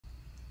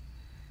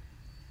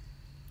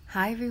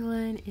Hi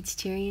everyone, it's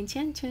Cherry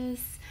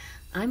Enchantress.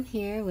 I'm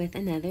here with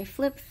another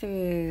flip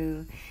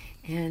through,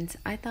 and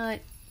I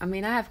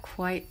have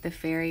quite the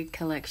fairy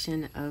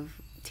collection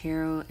of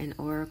tarot and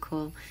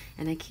oracle,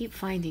 and I keep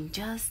finding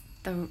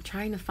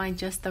trying to find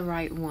just the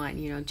right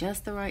one,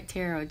 just the right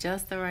tarot,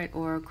 just the right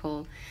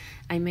oracle.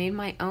 I made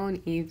my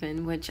own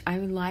even, which I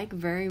like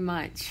very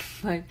much,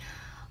 but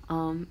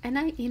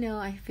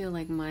I feel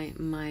like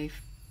my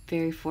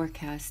fairy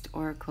forecast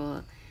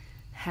oracle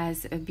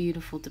has a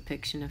beautiful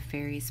depiction of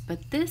fairies,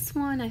 but this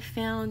one I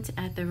found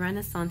at the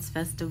Renaissance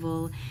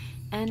Festival,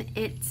 and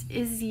it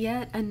is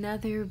yet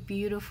another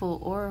beautiful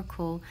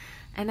oracle,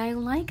 and I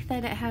like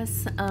that it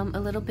has a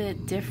little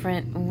bit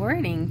different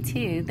wording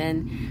too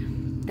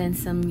than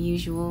some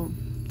usual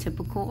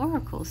typical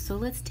oracles. So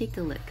let's take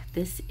a look.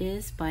 This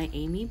is by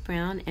Amy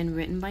Brown and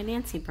written by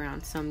Nancy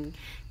Brown, so I'm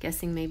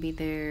guessing maybe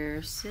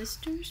they're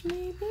sisters,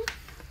 maybe.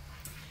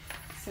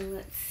 So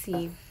let's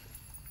see.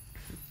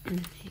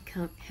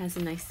 It has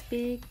a nice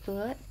big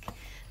book.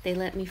 They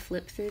let me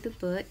flip through the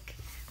book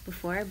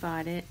before I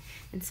bought it,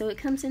 and so it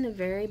comes in a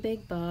very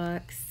big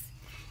box.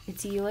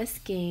 It's US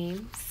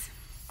Games,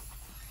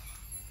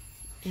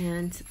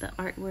 and the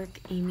artwork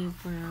Amy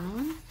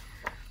Brown.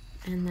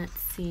 And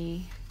let's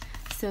see,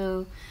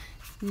 so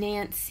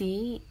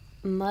Nancy,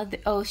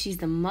 she's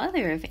the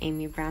mother of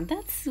Amy Brown.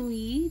 That's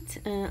sweet.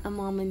 A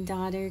mom and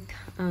daughter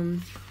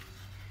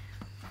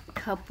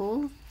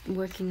couple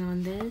working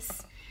on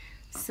this.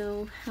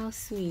 So how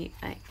sweet.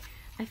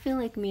 I feel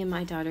like me and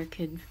my daughter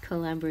could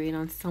collaborate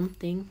on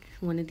something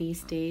one of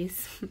these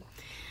days.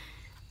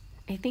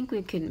 I think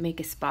we could make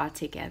a spa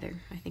together.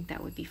 I think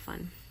that would be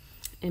fun.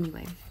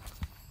 Anyway,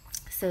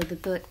 so the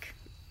book,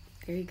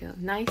 there you go.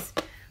 Nice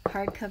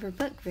hardcover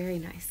book, very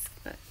nice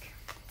book.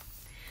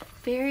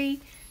 Very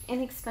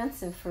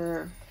inexpensive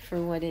for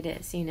what it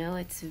is,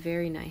 it's a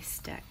very nice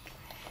deck.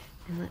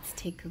 And let's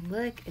take a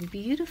look. A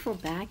beautiful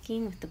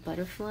backing with the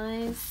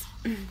butterflies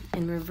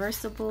and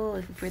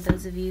reversible, for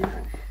those of you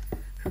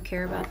who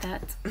care about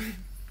that.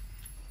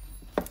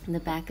 In the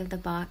back of the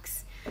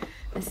box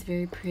is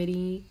very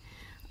pretty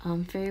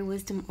Fairy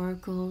Wisdom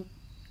Oracle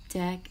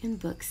deck and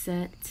book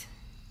set.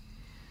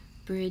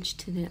 Bridge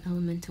to the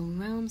elemental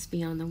realms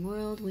beyond the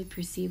world we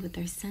perceive with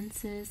our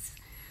senses.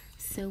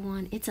 So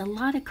on. It's a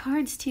lot of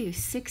cards too,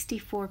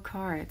 64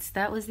 cards.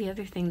 That was the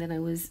other thing that I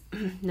was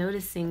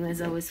noticing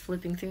as I was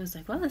flipping through. I was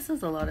like, well, this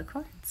is a lot of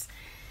cards.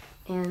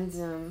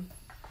 And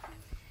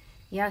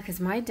yeah,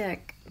 because my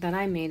deck that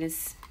I made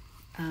is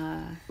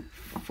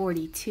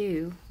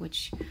 42,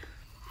 which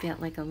felt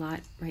like a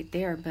lot right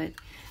there, but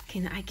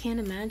I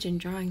can't imagine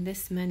drawing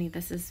this many.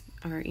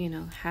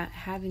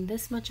 Having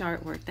this much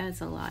artwork,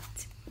 that's a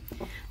lot.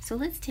 So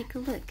let's take a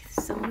look.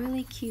 Some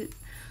really cute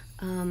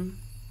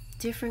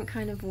different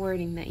kind of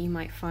wording that you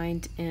might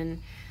find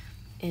in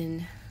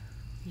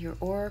your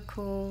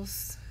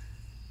oracles,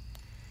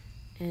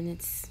 and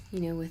it's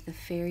with a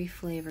fairy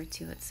flavor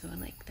to it, so I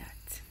like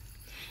that.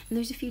 And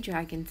there's a few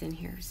dragons in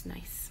here. It's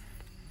nice.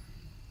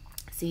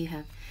 So you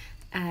have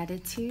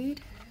attitude.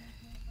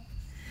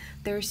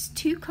 There's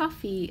two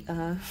coffee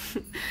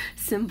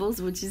symbols,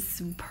 which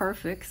is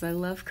perfect because I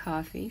love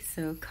coffee.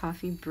 So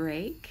coffee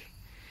break.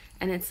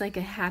 And it's like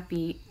a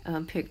happy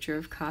picture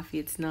of coffee.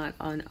 It's not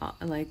on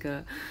like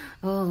a,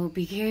 oh,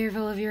 be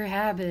careful of your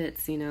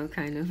habits,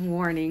 kind of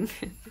warning.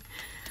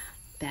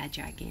 Bad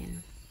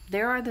dragon.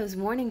 There are those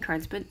warning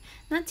cards, but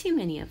not too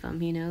many of them,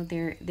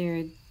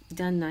 They're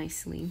done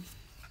nicely.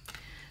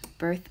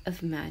 Birth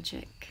of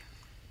magic.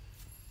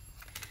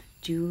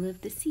 Jewel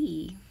of the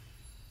sea.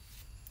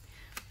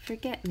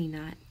 Forget me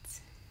not.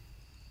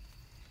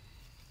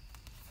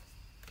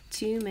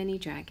 Too many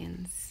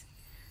dragons.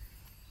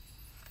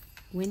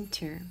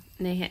 Winter.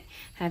 And they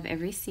have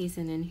every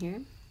season in here.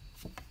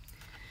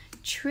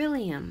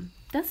 Trillium.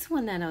 That's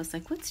one that I was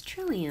like, what's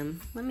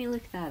Trillium? Let me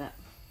look that up.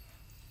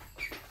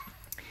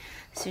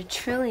 So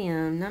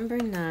Trillium, number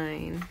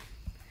 9.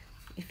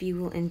 If you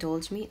will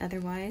indulge me,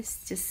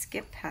 otherwise just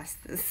skip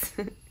past this.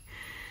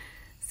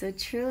 So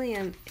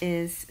Trillium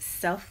is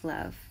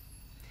self-love.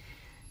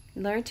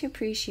 Learn to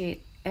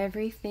appreciate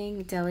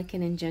everything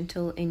delicate and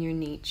gentle in your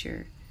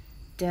nature.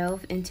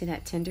 Delve into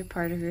that tender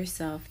part of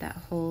yourself that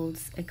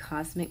holds a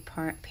cosmic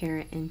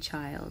parent and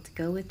child.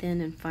 Go within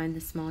and find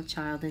the small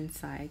child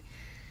inside.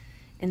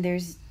 And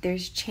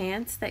there's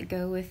chants that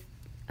go with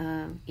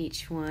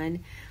each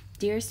one.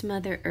 Dearest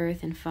Mother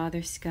Earth and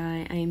Father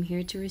Sky, I am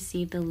here to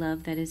receive the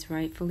love that is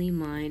rightfully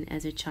mine.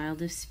 As a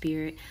child of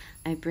spirit,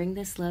 I bring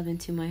this love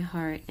into my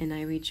heart and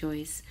I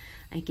rejoice.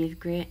 I give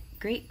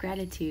great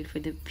gratitude for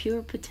the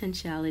pure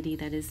potentiality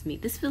that is me.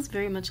 This feels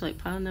very much like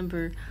pile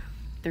number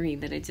 3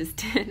 that I just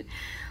did.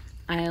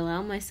 I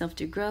allow myself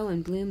to grow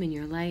and bloom in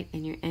your light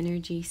and your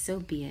energy, so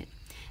be it.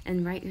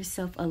 And write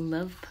yourself a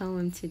love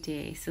poem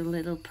today, so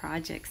little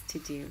projects to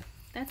do.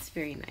 That's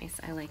very nice.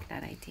 I like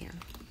that idea.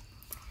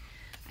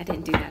 I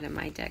didn't do that in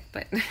my deck,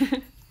 but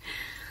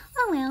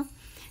oh well.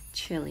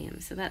 Trillium,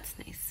 so that's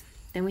nice.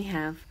 Then we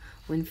have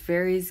When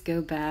Fairies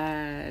Go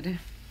Bad.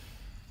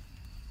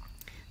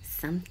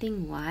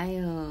 Something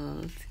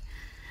wild.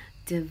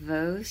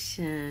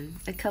 Devotion.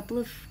 A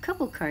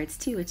couple cards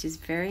too, which is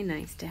very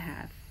nice to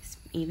have,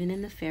 even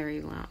in the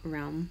fairy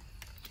realm.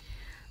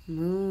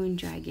 Moon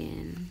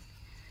Dragon.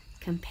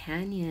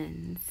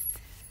 Companions.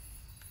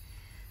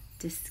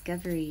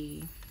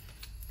 Discovery.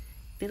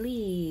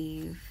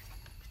 Believe.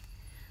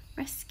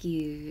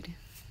 Rescued.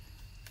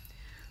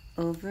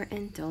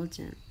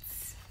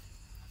 Overindulgence.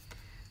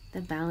 The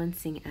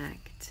Balancing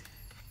Act.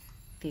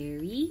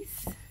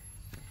 Fairies.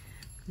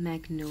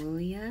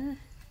 Magnolia.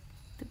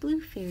 The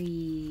Blue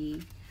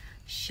Fairy.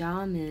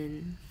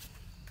 Shaman.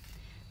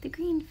 The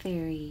Green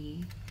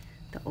Fairy.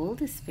 The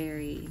Oldest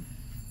Fairy.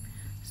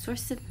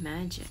 Source of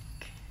Magic.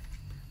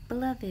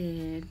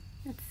 Beloved.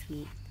 That's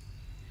sweet.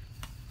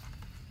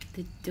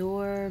 The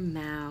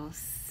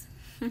Dormouse.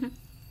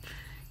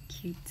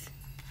 Cute.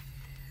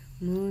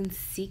 Moon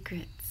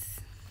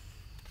Secrets.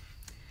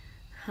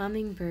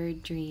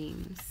 Hummingbird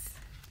Dreams.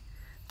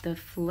 The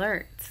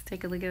Flirt.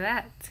 Take a look at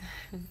that.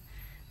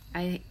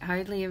 I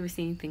hardly ever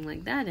see anything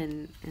like that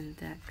in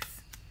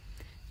decks.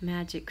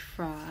 Magic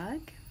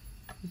Frog.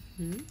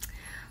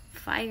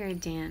 Fire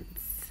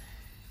Dance.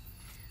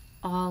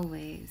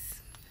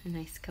 Always. A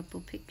nice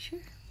couple picture.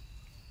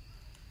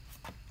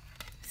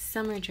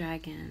 Summer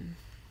Dragon.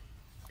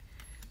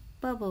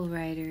 Bubble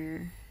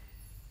Rider.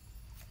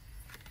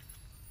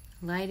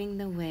 Lighting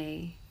the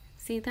Way.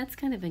 See, that's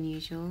kind of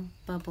unusual.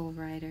 Bubble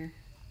Rider.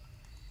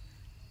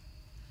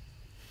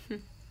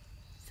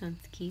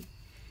 Sounds cute.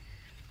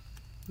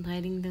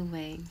 Lighting the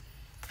Way.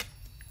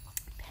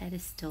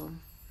 Pedestal.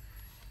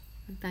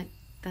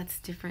 That's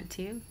different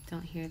too.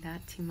 Don't hear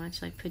that too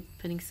much, like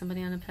putting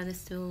somebody on a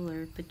pedestal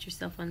or put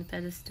yourself on a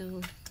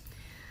pedestal.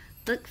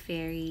 Book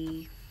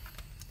Fairy.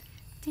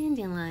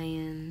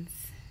 Dandelions.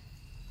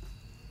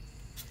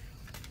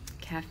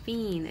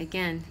 Caffeine,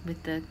 again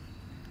with the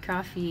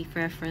coffee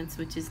reference,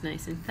 which is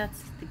nice, and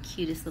that's the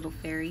cutest little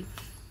fairy.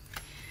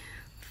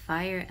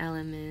 Fire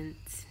Element.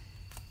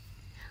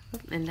 Oh,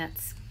 and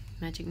that's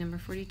magic number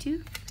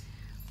 42.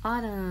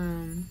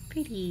 Autumn.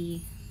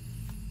 Pretty.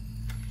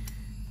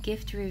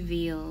 Gift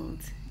Revealed.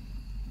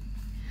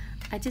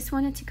 I just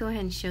wanted to go ahead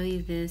and show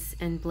you this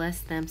and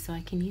bless them so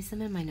I can use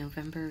them in my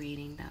November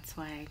reading. That's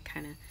why I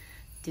kind of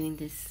doing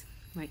this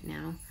right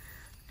now.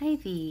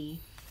 Ivy.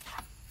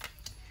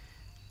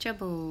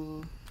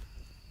 Trouble.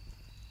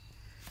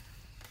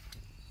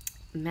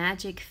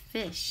 Magic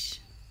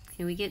Fish.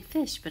 Okay, we get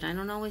fish, but I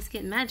don't always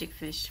get magic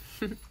fish.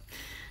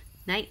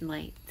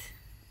 Nightlight.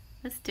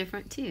 That's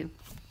different too.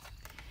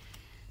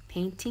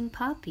 Painting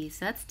Poppies.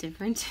 That's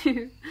different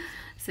too.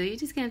 So you're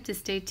just gonna have to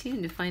stay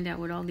tuned to find out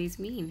what all these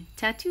mean.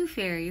 Tattoo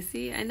Fairy.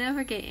 See, I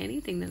never get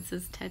anything that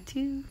says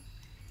tattoo.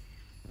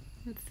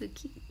 That's so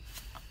cute.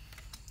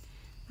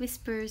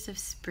 Whispers of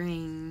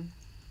Spring.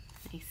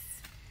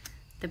 Nice.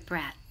 The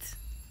Brat.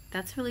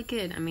 That's really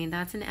good. I mean,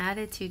 that's an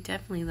attitude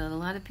definitely that a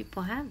lot of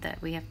people have that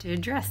we have to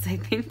address, I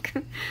think.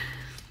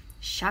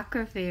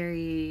 Chakra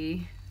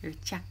Fairy. Or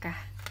Chakra.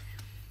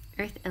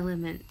 Earth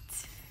Element.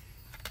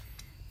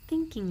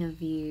 Thinking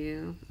of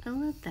You. I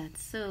love that.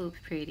 So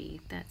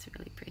pretty. That's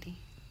really pretty.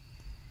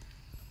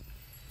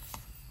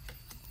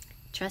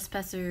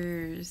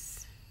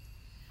 Trespassers.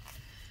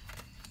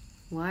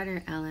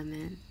 Water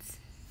Element.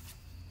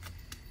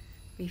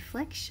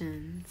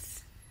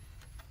 Reflections.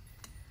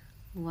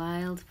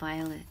 Wild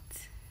Violet.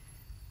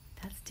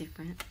 That's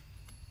different.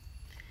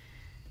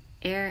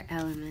 Air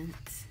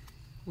Element.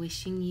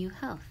 Wishing You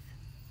Health.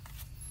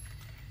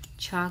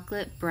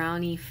 Chocolate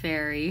Brownie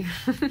Fairy.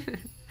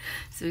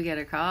 So we got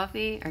our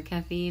coffee, our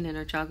caffeine, and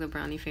our chocolate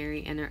brownie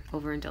fairy, and our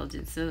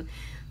overindulgence. So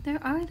there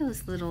are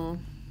those little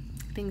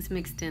things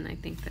mixed in. I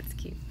think that's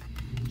cute.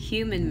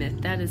 Human Myth.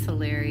 That is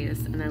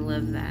hilarious, and I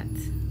love that.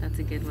 That's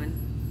a good one.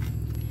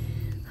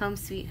 Home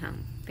Sweet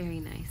Home. Very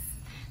nice.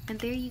 And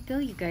there you go,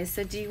 you guys.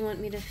 So do you want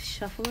me to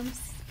shuffle them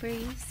for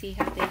you? See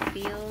how they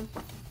feel?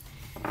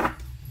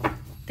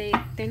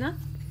 They're not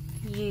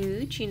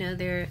huge. You know,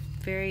 they're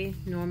very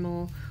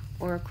normal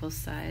oracle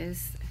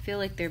size. I feel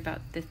like they're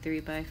about the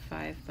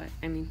 3x5, but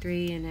I mean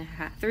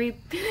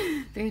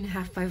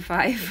 3.5 by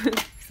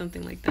 5,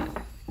 something like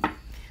that.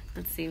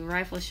 Let's see,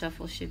 rifle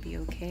shuffle should be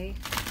okay.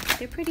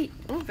 They're pretty,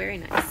 oh, very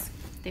nice.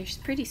 They're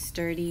pretty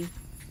sturdy,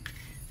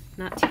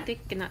 not too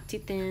thick and not too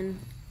thin,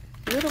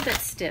 a little bit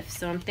stiff.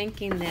 So I'm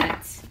thinking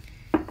that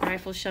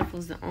rifle shuffle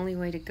is the only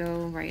way to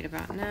go right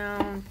about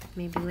now.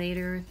 Maybe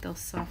later they'll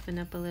soften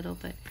up a little,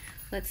 but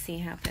let's see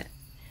how that.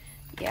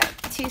 Yeah,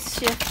 too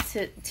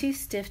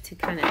stiff to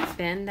kind of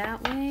bend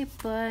that way,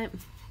 but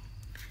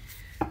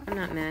I'm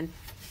not mad.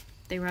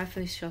 They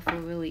rifle shuffle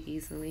really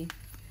easily.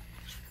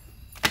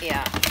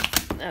 Yeah,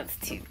 that's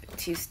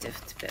too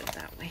stiff to bend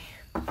that way.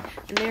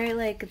 And they're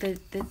like the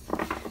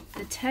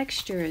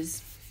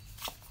textures.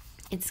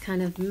 It's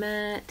kind of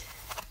matte.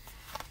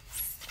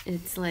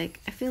 It's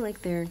like, I feel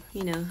like they're,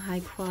 you know, high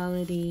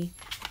quality,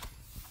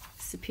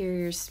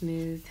 superior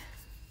smooth.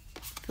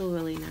 Feel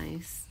really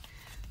nice.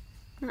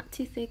 Not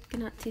too thick,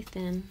 not too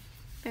thin.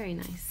 Very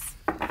nice.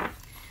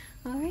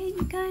 Alright,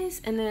 you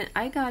guys. And then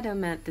I got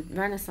them at the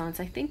Renaissance.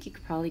 I think you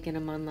could probably get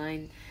them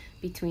online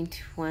between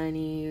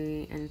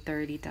 $20 and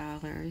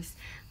 $30.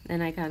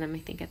 And I got them, I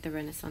think, at the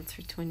Renaissance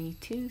for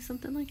 $22,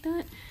 something like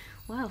that.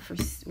 Wow,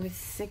 with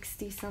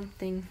 60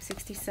 something,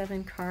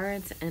 67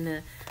 cards and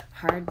a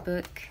hard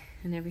book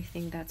and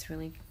everything, that's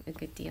really a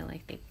good deal,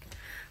 I think.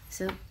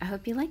 So I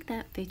hope you like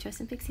that. Fae Trust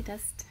and Pixie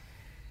Dust.